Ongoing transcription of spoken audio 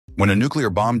When a nuclear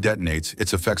bomb detonates,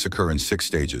 its effects occur in 6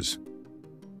 stages.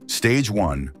 Stage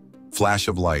 1, flash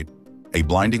of light. A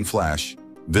blinding flash,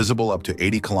 visible up to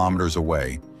 80 kilometers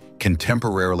away, can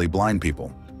temporarily blind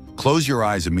people. Close your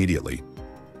eyes immediately.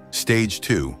 Stage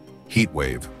 2, heat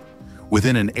wave.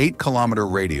 Within an 8-kilometer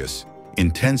radius,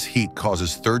 intense heat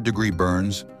causes third-degree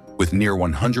burns with near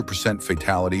 100%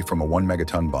 fatality from a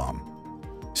 1-megaton bomb.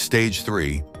 Stage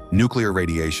 3, nuclear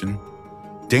radiation.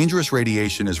 Dangerous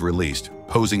radiation is released,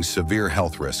 posing severe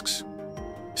health risks.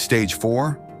 Stage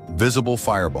 4, visible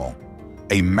fireball.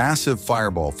 A massive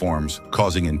fireball forms,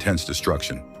 causing intense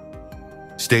destruction.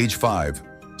 Stage 5,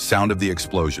 sound of the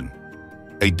explosion.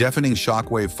 A deafening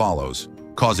shockwave follows,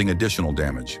 causing additional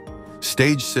damage.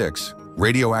 Stage 6,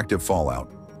 radioactive fallout.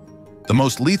 The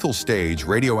most lethal stage,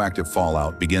 radioactive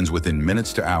fallout, begins within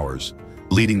minutes to hours,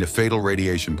 leading to fatal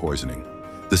radiation poisoning.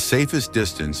 The safest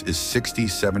distance is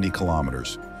 60-70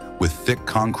 kilometers, with thick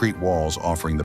concrete walls offering the